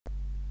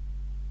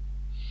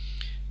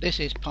This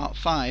is part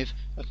 5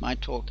 of my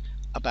talk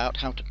about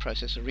how to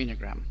process a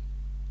renogram.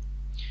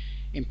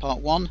 In part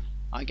 1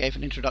 I gave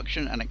an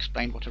introduction and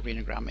explained what a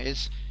renogram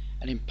is,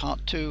 and in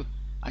part 2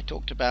 I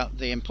talked about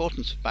the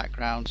importance of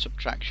background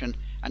subtraction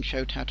and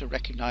showed how to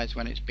recognize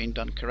when it's been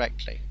done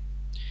correctly.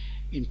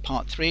 In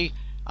part 3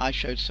 I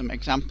showed some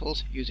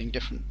examples using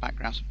different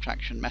background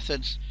subtraction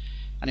methods,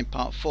 and in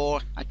part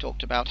 4 I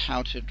talked about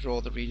how to draw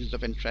the regions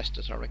of interest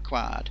that are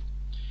required.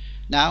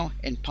 Now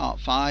in part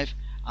 5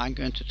 I'm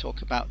going to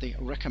talk about the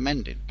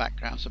recommended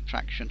background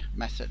subtraction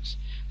methods,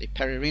 the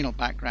Perirenal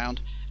Background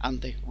and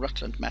the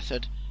Rutland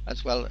Method,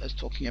 as well as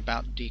talking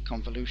about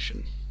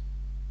deconvolution.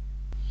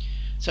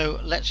 So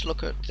let's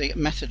look at the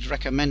methods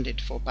recommended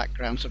for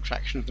background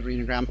subtraction of the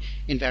renogram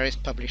in various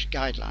published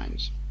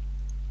guidelines.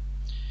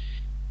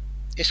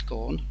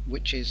 ISCORN,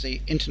 which is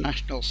the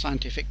International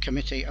Scientific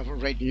Committee of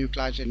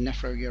Radionuclides in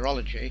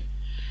Nephrurology,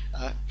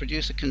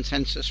 produced a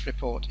consensus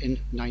report in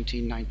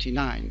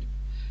 1999.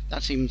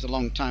 That seems a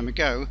long time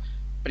ago,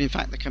 but in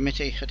fact the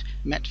committee had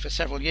met for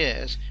several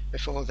years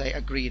before they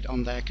agreed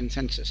on their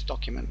consensus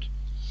document.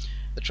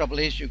 The trouble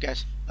is, you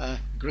get a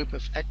group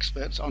of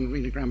experts on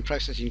renogram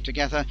processing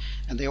together,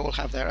 and they all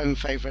have their own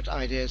favourite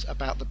ideas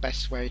about the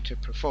best way to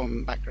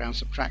perform background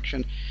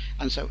subtraction,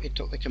 and so it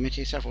took the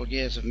committee several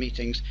years of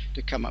meetings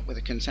to come up with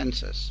a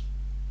consensus.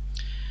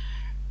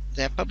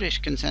 Their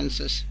published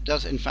consensus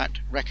does in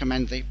fact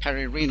recommend the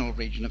perirenal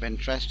region of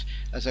interest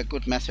as a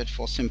good method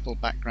for simple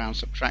background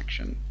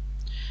subtraction,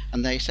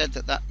 and they said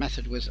that that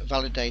method was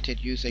validated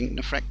using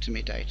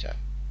nephrectomy data.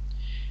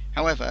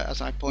 However,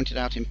 as I pointed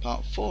out in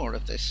part 4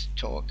 of this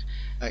talk,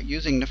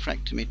 using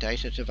nephrectomy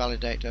data to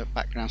validate a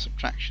background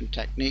subtraction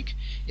technique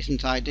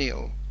isn't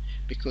ideal,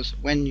 because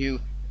when you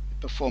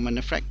perform a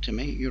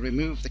nephrectomy you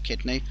remove the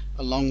kidney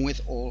along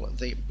with all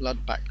the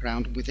blood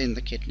background within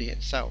the kidney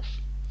itself.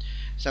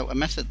 So a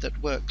method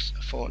that works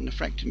for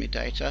nephrectomy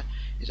data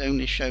is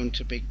only shown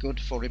to be good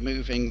for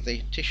removing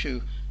the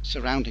tissue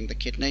surrounding the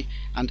kidney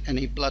and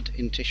any blood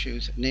in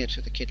tissues near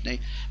to the kidney,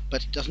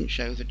 but it doesn't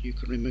show that you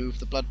can remove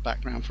the blood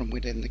background from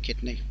within the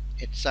kidney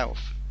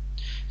itself.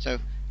 So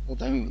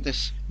although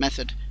this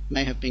method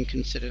may have been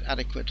considered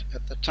adequate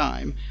at the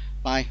time,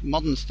 by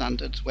modern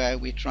standards where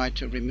we try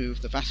to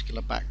remove the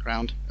vascular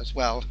background as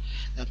well,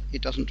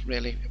 it doesn't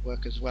really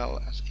work as well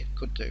as it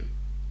could do.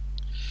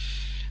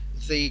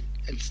 The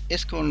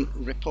ISCORN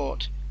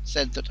report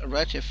said that a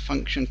relative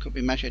function could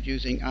be measured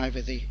using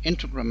either the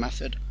integral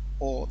method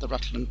or the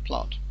Rutland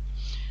plot.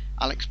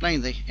 I'll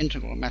explain the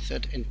integral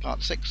method in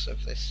part 6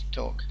 of this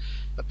talk,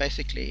 but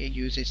basically it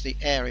uses the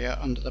area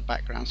under the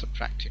background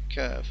subtracted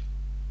curve.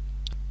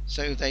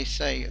 So they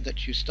say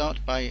that you start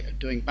by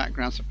doing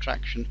background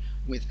subtraction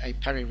with a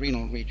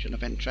perirenal region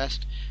of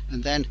interest,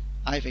 and then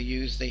either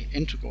use the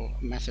integral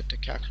method to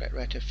calculate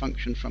relative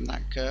function from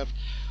that curve,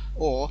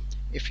 or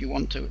if you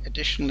want to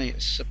additionally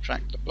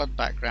subtract the blood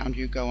background,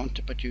 you go on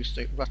to produce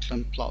the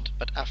Rutland plot,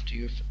 but after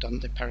you've done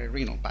the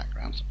perirenal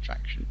background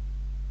subtraction.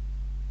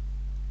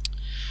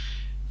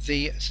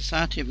 The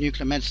Society of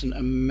Nuclear Medicine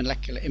and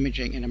Molecular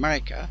Imaging in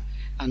America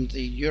and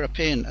the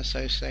European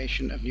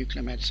Association of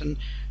Nuclear Medicine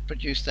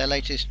produced their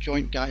latest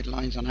joint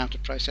guidelines on how to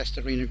process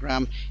the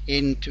renogram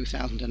in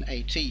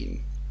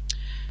 2018.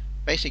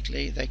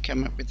 Basically, they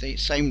came up with the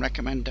same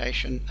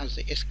recommendation as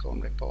the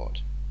ISCORN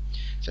report.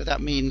 So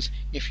that means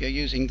if you're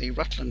using the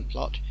Rutland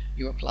plot,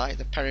 you apply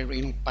the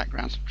perirenal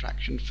background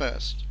subtraction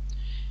first.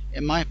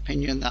 In my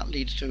opinion, that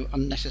leads to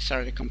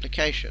unnecessary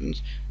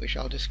complications, which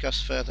I'll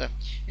discuss further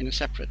in a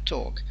separate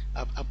talk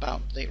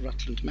about the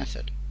Rutland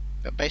method.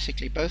 But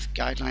basically both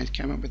guidelines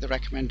came up with the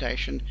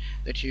recommendation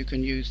that you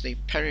can use the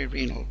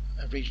perirenal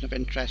region of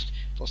interest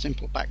for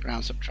simple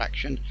background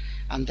subtraction,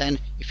 and then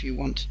if you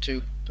want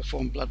to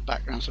perform blood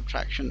background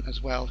subtraction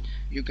as well,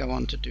 you go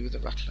on to do the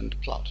Rutland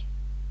plot.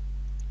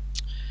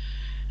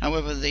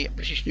 However, the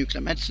British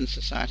Nuclear Medicine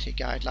Society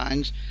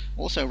guidelines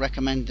also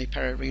recommend the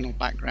perirenal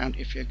background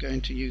if you're going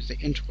to use the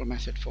integral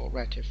method for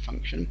relative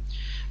function,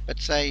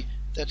 but say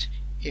that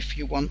if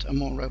you want a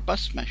more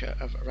robust measure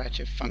of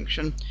relative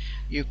function,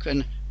 you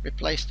can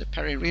replace the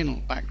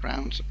perirenal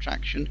background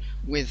subtraction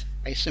with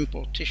a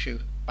simple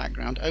tissue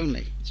background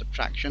only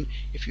subtraction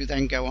if you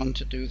then go on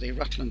to do the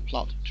Rutland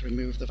plot to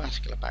remove the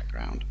vascular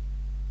background.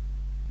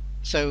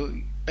 So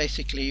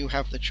basically you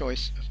have the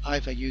choice of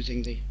either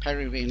using the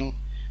perirenal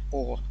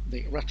or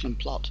the Rutland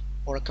plot,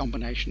 or a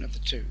combination of the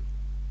two.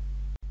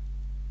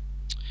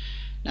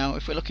 Now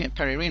if we're looking at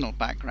perirenal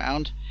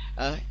background,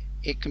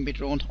 it can be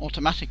drawn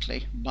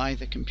automatically by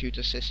the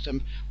computer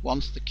system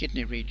once the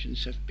kidney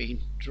regions have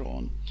been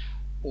drawn.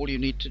 All you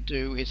need to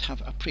do is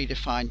have a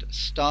predefined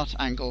start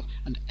angle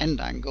and end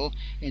angle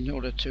in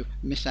order to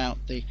miss out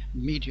the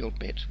medial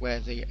bit where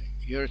the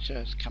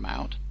ureters come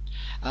out,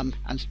 and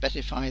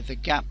specify the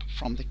gap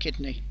from the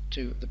kidney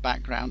to the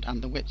background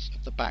and the width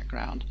of the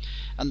background,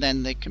 and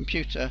then the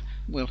computer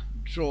will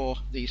draw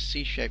these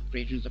C-shaped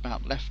regions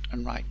about left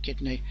and right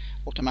kidney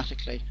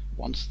automatically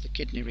once the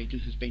kidney region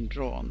has been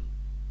drawn.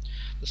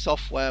 The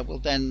software will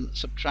then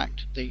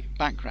subtract the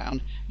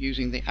background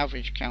using the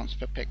average counts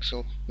per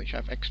pixel, which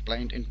I've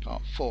explained in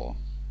part 4.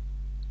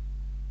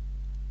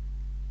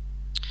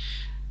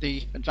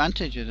 The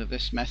advantages of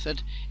this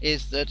method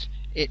is that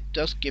it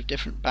does give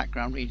different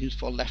background regions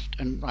for left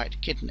and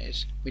right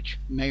kidneys, which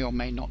may or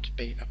may not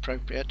be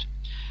appropriate,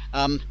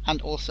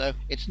 and also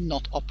it's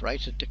not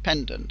operator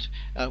dependent,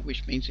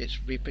 which means it's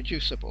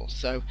reproducible.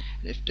 So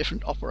if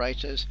different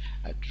operators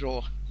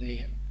draw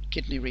the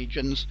kidney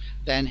regions,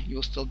 then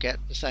you'll still get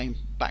the same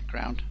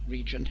background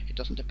region. It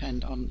doesn't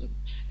depend on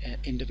the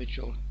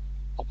individual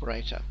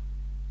operator.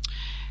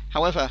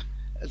 However,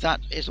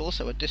 that is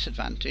also a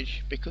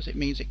disadvantage because it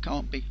means it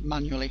can't be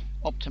manually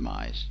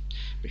optimized,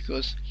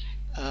 because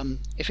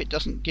if it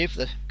doesn't give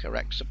the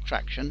correct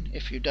subtraction,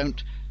 if you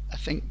don't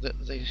think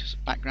that the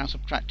background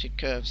subtracted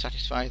curve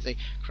satisfies the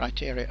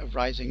criteria of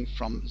rising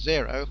from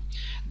 0,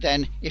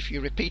 then if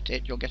you repeat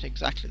it you'll get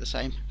exactly the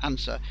same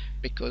answer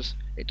because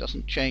it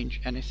doesn't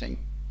change anything.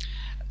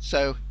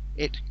 So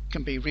it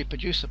can be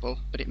reproducible,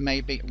 but it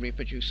may be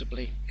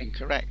reproducibly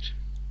incorrect.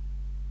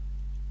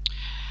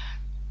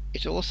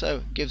 It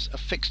also gives a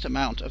fixed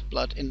amount of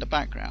blood in the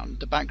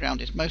background. The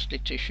background is mostly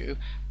tissue,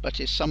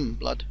 but is some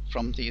blood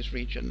from these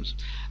regions.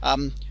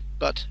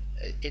 But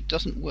it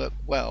doesn't work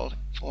well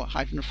for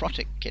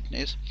hydronephrotic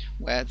kidneys,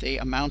 where the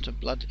amount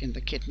of blood in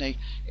the kidney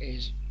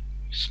is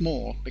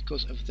small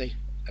because of the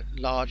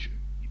large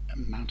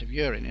amount of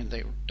urine in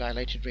the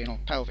dilated renal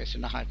pelvis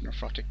in a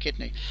hydronephrotic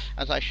kidney,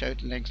 as I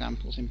showed in the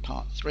examples in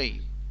Part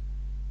 3.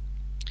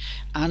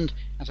 And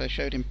as I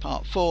showed in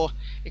Part 4,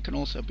 it can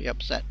also be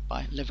upset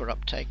by liver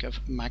uptake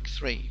of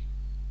MAG3.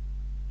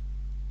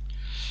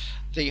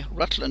 The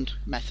Rutland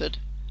method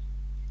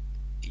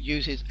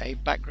uses a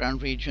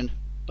background region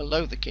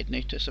below the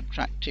kidney to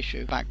subtract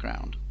tissue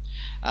background,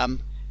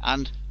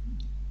 and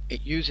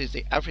it uses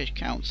the average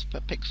counts per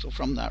pixel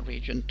from that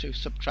region to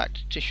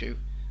subtract tissue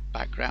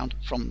background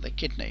from the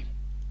kidney.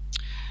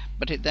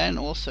 But it then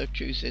also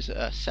chooses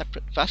a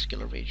separate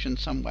vascular region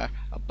somewhere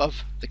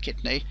above the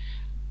kidney,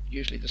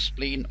 usually the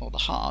spleen or the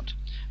heart,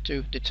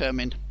 to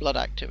determine blood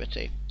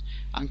activity,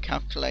 and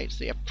calculates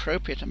the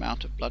appropriate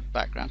amount of blood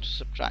background to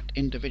subtract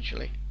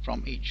individually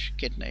from each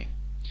kidney.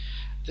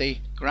 The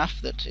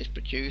graph that is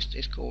produced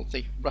is called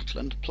the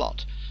Rutland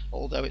Plot,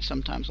 although it's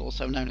sometimes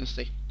also known as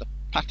the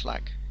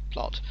Patlack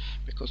plot,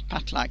 because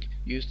Patlack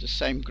used the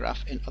same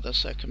graph in other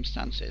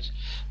circumstances.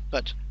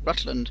 But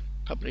Rutland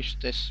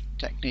published this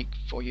technique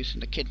for use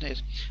in the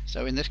kidneys,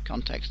 so in this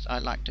context I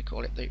like to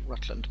call it the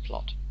Rutland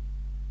Plot.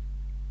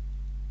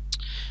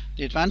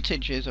 The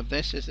advantages of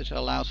this is that it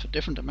allows for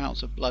different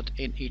amounts of blood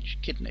in each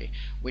kidney,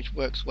 which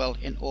works well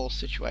in all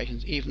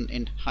situations, even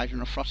in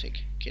hydronephrotic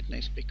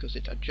kidneys, because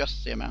it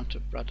adjusts the amount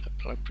of blood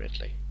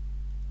appropriately.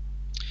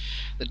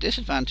 The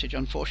disadvantage,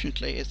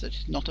 unfortunately, is that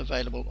it's not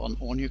available on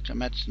all nuclear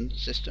medicine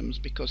systems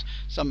because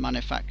some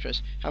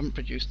manufacturers haven't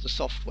produced the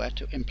software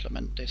to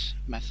implement this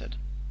method.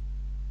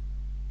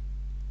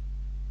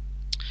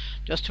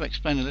 Just to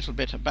explain a little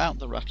bit about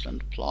the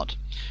Rutland plot,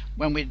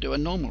 when we do a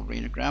normal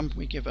renogram,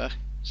 we give a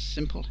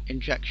simple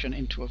injection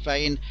into a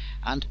vein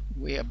and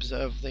we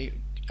observe the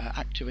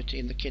activity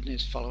in the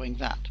kidneys following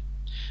that.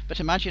 But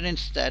imagine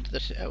instead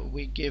that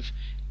we give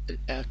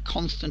a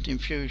constant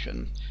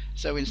infusion.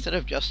 So instead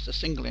of just a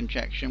single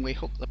injection, we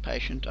hook the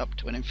patient up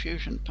to an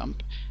infusion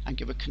pump and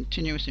give a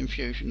continuous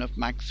infusion of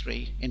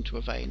MAG3 into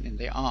a vein in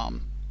the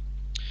arm.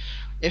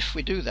 If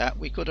we do that,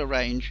 we could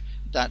arrange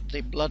that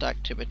the blood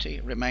activity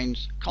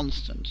remains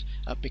constant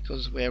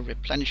because we're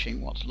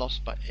replenishing what's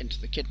lost into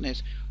the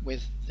kidneys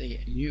with the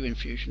new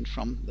infusion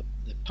from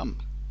the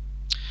pump.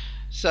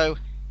 So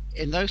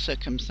in those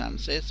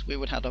circumstances we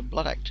would have a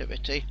blood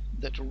activity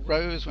that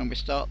rose when we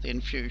start the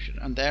infusion,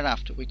 and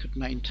thereafter we could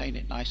maintain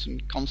it nice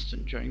and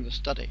constant during the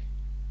study.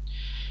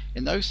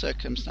 In those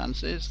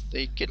circumstances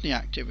the kidney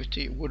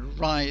activity would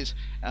rise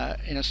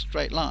in a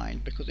straight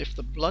line, because if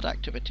the blood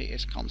activity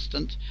is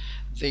constant,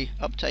 the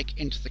uptake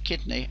into the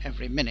kidney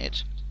every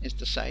minute is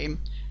the same,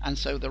 and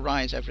so the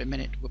rise every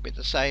minute would be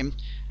the same,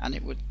 and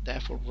it would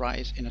therefore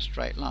rise in a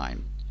straight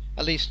line,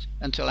 at least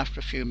until after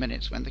a few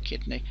minutes when the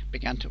kidney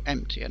began to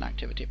empty and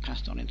activity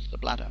passed on into the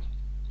bladder.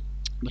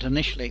 But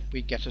initially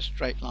we get a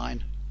straight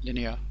line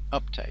linear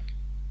uptake.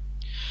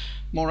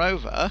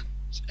 Moreover,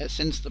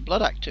 since the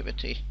blood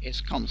activity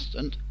is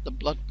constant, the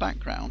blood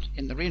background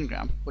in the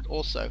renogram would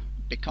also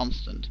be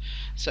constant.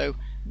 So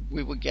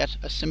we would get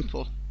a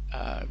simple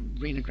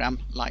renogram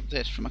like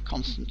this from a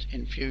constant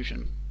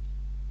infusion.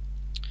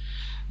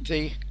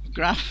 The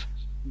graph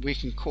we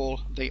can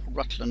call the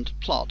Rutland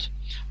plot,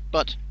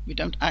 but we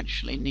don't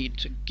actually need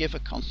to give a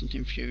constant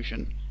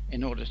infusion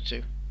in order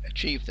to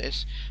achieve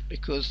this,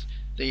 because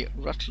the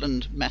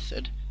Rutland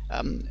method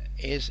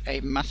is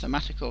a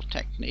mathematical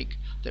technique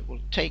that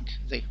will take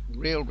the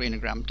real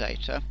renogram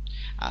data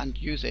and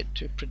use it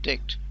to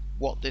predict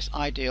what this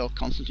ideal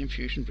constant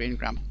infusion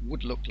renogram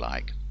would look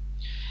like.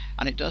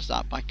 And it does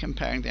that by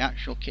comparing the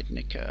actual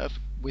kidney curve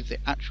with the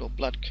actual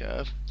blood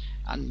curve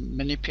and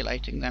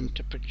manipulating them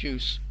to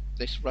produce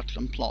this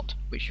Rutland plot,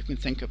 which you can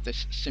think of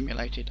this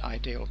simulated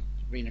ideal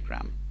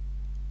renogram.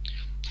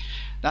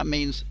 That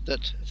means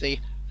that the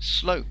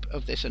slope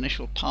of this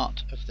initial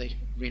part of the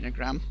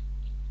renogram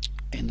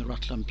in the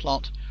Rutland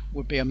plot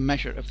would be a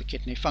measure of the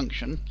kidney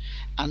function,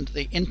 and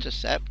the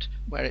intercept,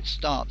 where it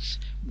starts,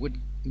 would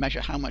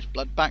measure how much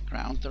blood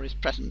background there is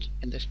present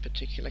in this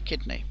particular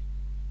kidney.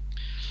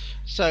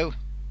 So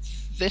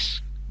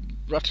this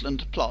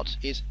Rutland plot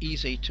is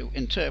easy to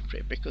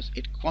interpret because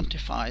it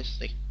quantifies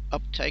the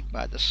uptake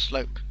by the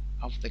slope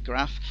of the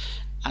graph,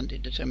 and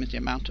it determines the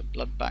amount of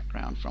blood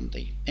background from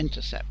the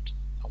intercept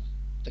of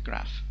the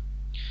graph.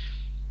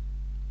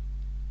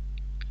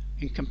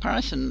 In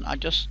comparison,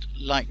 I'd just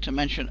like to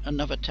mention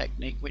another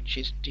technique, which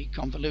is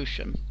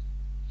deconvolution.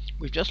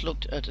 We've just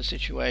looked at a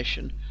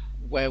situation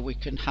where we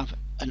can have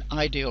an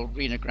ideal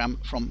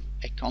renogram from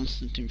a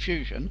constant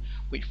infusion,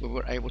 which we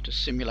were able to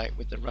simulate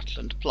with the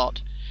Rutland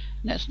plot.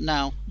 Let's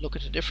now look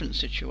at a different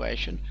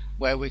situation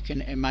where we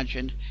can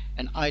imagine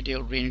an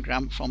ideal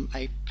renogram from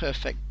a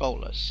perfect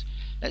bolus.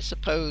 Let's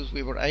suppose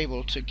we were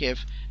able to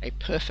give a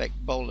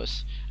perfect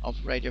bolus of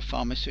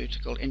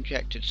radiopharmaceutical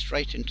injected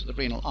straight into the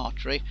renal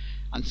artery,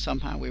 and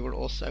somehow we were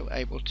also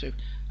able to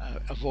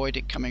avoid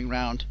it coming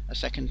round a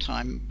second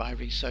time by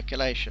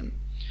recirculation.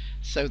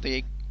 So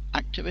the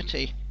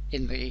activity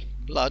in the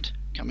blood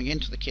coming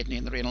into the kidney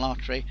and the renal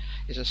artery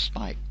is a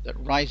spike that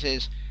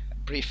rises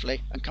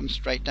briefly and comes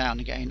straight down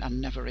again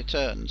and never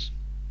returns.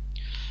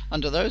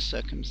 Under those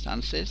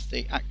circumstances,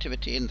 the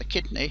activity in the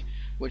kidney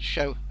would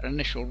show an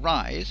initial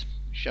rise,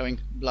 showing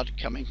blood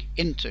coming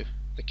into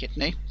the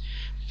kidney,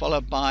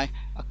 followed by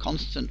a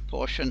constant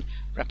portion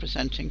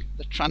representing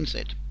the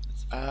transit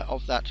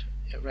of that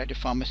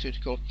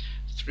radiopharmaceutical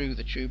through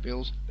the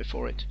tubules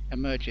before it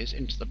emerges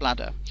into the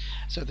bladder.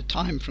 So the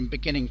time from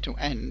beginning to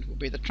end will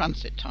be the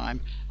transit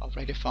time of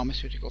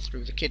radiopharmaceutical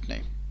through the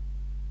kidney.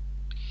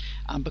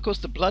 And because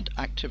the blood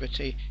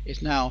activity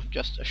is now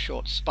just a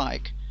short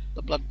spike,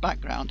 the blood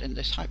background in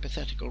this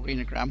hypothetical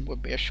renogram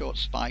would be a short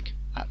spike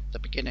at the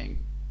beginning.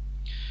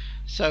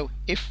 So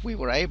if we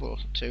were able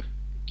to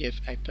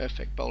give a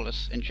perfect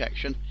bolus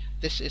injection,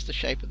 this is the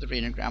shape of the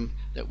renogram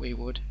that we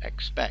would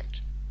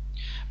expect.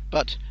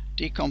 But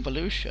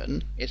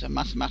deconvolution is a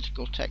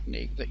mathematical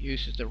technique that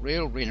uses the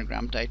real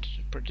renogram data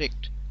to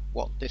predict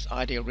what this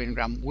ideal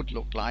renogram would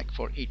look like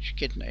for each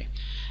kidney,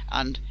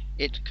 and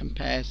it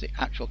compares the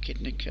actual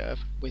kidney curve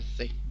with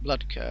the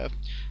blood curve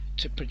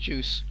to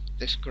produce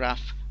this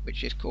graph,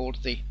 which is called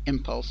the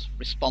impulse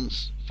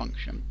response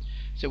function.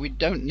 So we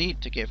don't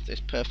need to give this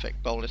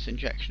perfect bolus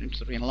injection into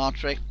the renal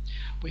artery.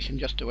 We can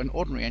just do an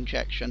ordinary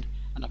injection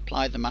and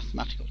apply the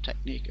mathematical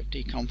technique of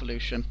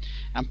deconvolution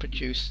and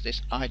produce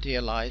this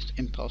idealized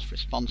impulse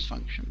response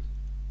function.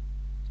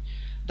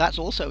 That's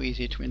also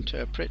easy to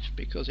interpret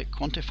because it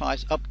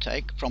quantifies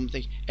uptake from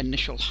the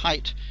initial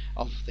height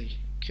of the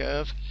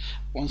curve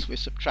once we've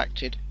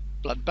subtracted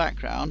blood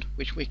background,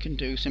 which we can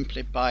do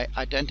simply by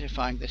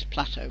identifying this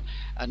plateau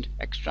and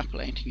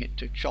extrapolating it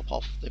to chop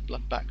off the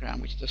blood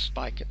background, which is the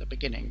spike at the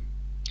beginning.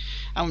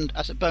 And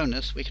as a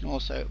bonus, we can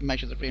also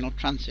measure the renal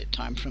transit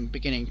time from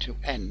beginning to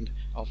end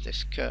of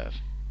this curve.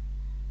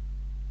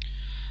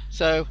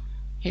 So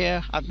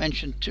here I've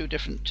mentioned two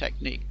different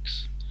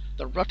techniques.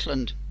 The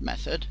Rutland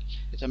method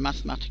is a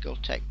mathematical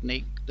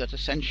technique that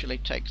essentially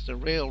takes the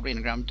real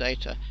renogram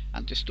data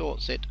and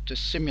distorts it to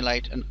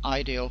simulate an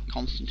ideal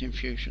constant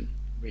infusion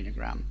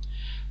renogram.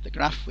 The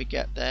graph we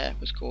get there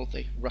was called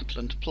the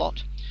Rutland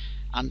plot,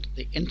 and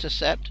the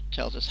intercept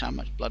tells us how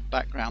much blood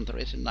background there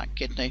is in that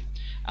kidney,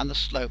 and the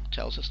slope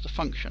tells us the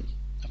function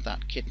of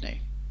that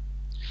kidney.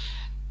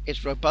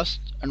 It's robust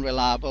and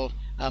reliable,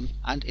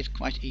 and it's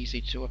quite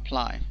easy to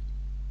apply.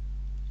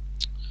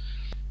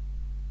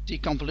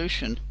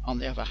 Deconvolution, on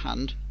the other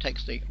hand,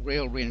 takes the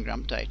real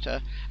renogram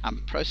data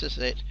and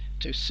processes it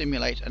to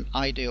simulate an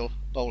ideal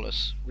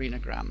bolus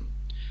renogram.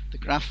 The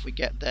graph we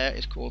get there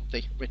is called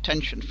the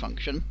retention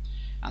function,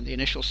 and the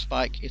initial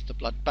spike is the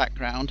blood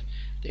background,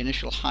 the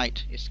initial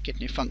height is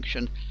kidney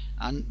function,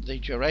 and the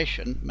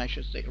duration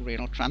measures the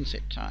renal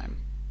transit time.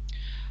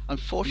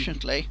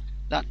 Unfortunately,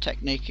 that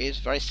technique is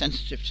very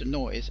sensitive to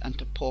noise and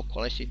to poor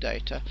quality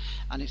data,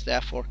 and is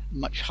therefore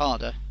much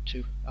harder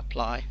to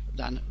apply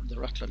than the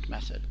Rutland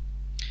method.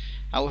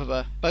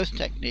 However, both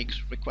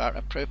techniques require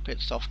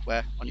appropriate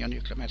software on your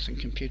nuclear medicine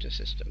computer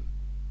system.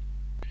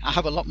 I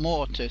have a lot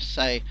more to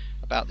say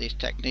about these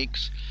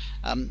techniques,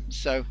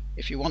 so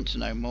if you want to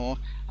know more,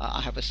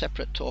 I have a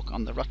separate talk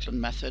on the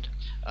Rutland method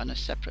and a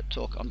separate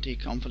talk on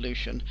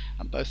deconvolution,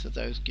 and both of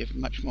those give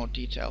much more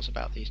details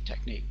about these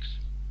techniques.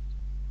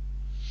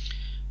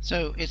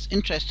 So it's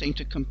interesting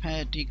to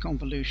compare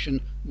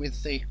deconvolution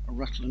with the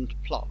Rutland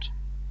plot.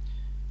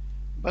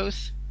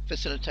 Both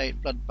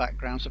facilitate blood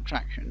background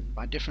subtraction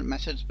by different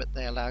methods, but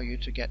they allow you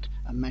to get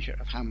a measure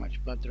of how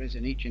much blood there is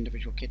in each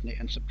individual kidney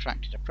and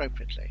subtract it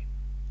appropriately.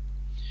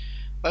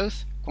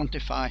 Both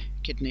quantify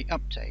kidney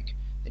uptake.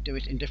 They do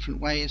it in different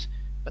ways,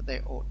 but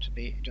they ought to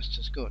be just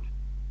as good.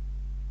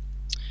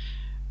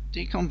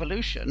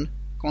 Deconvolution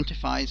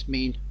quantifies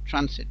mean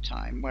transit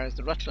time, whereas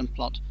the Rutland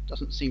plot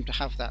doesn't seem to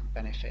have that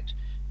benefit,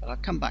 but I'll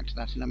come back to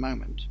that in a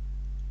moment.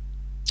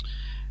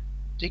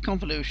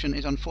 Deconvolution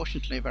is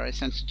unfortunately very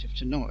sensitive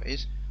to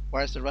noise,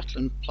 whereas the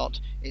Rutland plot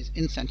is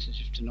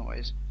insensitive to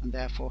noise and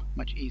therefore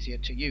much easier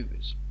to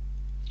use.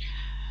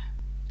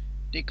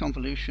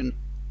 deconvolution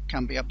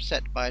can be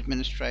upset by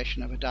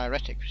administration of a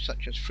diuretic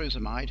such as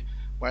frusemide,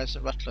 whereas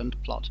the Rutland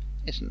plot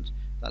isn't.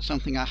 That's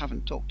something I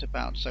haven't talked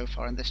about so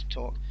far in this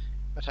talk,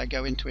 but I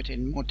go into it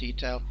in more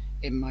detail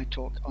in my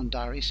talk on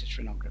diuresis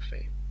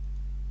renography.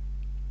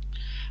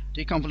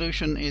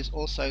 Deconvolution is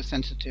also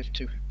sensitive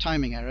to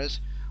timing errors,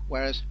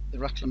 whereas the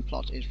Rutland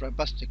plot is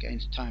robust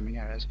against timing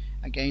errors.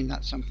 Again,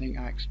 that's something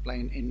I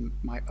explain in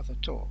my other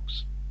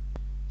talks.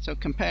 So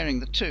comparing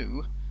the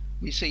two,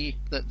 we see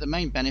that the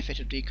main benefit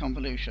of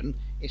deconvolution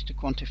is to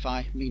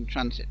quantify mean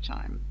transit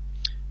time.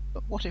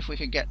 But what if we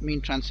could get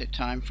mean transit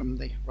time from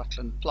the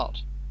Rutland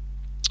plot?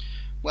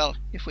 Well,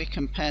 if we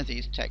compare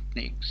these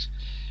techniques,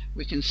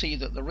 we can see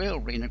that the real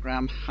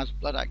renogram has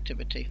blood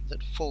activity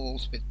that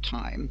falls with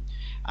time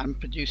and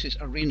produces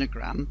a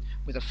renogram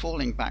with a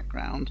falling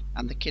background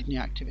and the kidney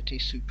activity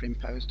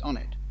superimposed on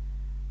it.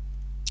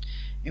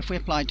 If we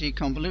apply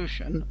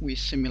deconvolution, we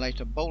simulate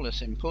a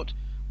bolus input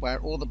where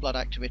all the blood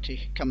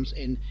activity comes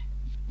in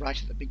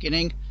right at the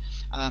beginning,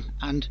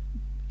 and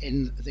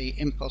in the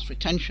impulse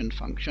retention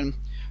function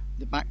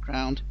the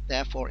background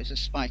therefore is a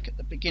spike at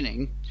the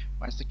beginning,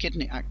 whereas the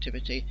kidney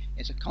activity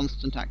is a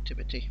constant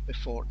activity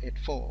before it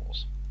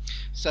falls.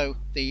 So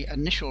the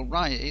initial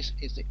rise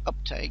is the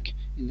uptake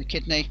in the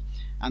kidney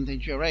and the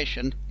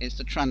duration is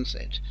the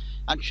transit.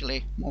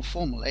 Actually, more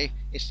formally,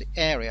 it's the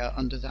area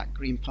under that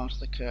green part of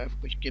the curve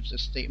which gives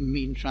us the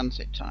mean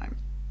transit time.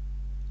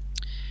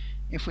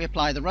 If we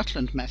apply the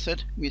Rutland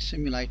method, we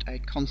simulate a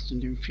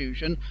constant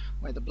infusion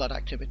where the blood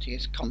activity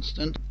is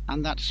constant,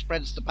 and that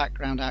spreads the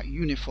background out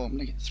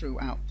uniformly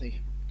throughout the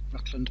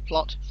Rutland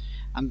plot,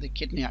 and the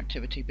kidney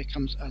activity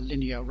becomes a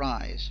linear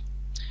rise.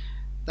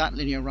 That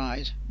linear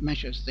rise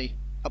measures the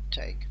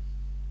uptake.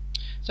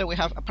 So we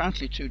have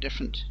apparently two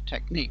different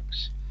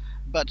techniques,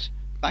 but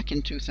back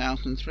in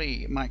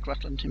 2003 Mike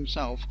Rutland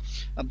himself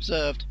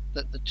observed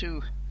that the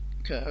two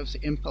curves,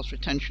 the impulse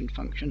retention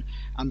function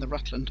and the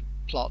Rutland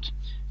plot,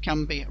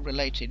 can be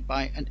related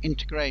by an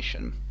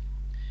integration.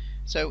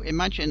 So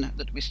imagine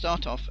that we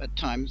start off at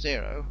time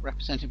 0,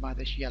 represented by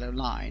this yellow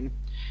line,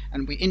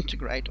 and we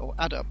integrate or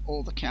add up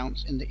all the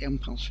counts in the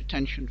impulse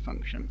retention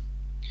function.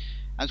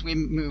 As we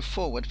move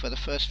forward for the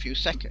first few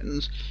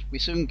seconds, we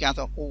soon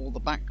gather all the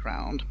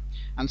background,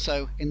 and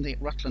so in the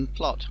Rutland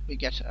plot we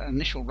get an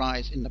initial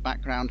rise in the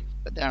background,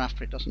 but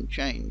thereafter it doesn't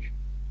change.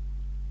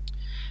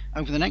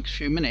 Over the next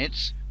few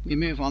minutes we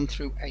move on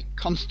through a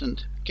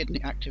constant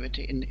kidney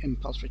activity in the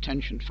impulse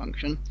retention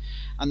function,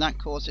 and that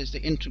causes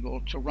the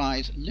integral to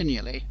rise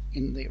linearly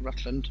in the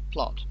Rutland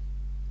plot.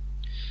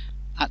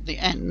 At the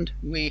end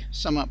we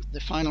sum up the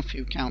final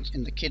few counts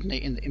in the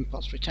kidney in the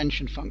impulse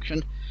retention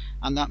function,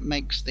 and that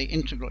makes the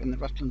integral in the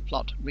Rutland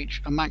plot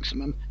reach a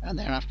maximum, and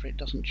thereafter it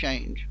doesn't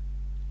change.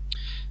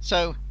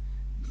 So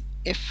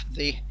if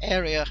the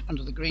area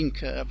under the green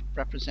curve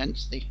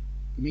represents the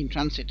mean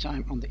transit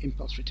time on the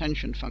impulse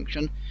retention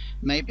function,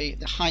 maybe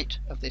the height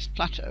of this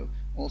plateau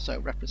also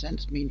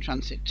represents mean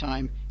transit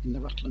time in the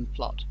Rutland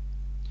plot.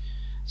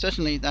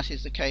 Certainly that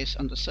is the case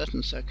under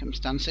certain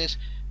circumstances,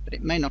 but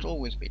it may not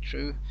always be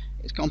true.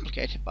 It's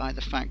complicated by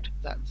the fact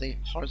that the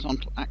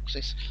horizontal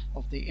axis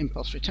of the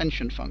impulse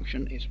retention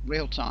function is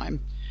real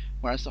time,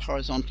 whereas the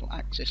horizontal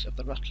axis of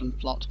the Rutland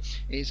plot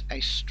is a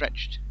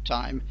stretched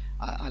time.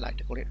 I like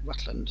to call it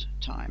Rutland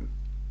time.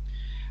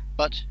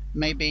 But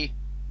maybe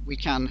we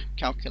can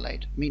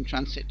calculate mean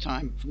transit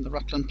time from the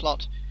Rutland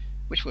plot,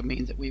 which would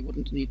mean that we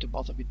wouldn't need to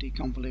bother with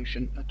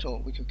deconvolution at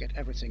all. We could get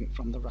everything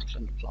from the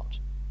Rutland plot.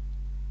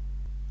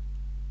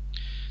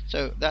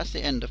 So that's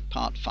the end of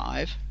part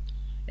 5.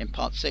 In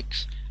part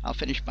 6 I'll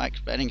finish by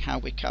explaining how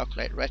we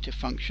calculate relative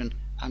function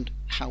and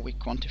how we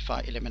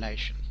quantify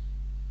elimination.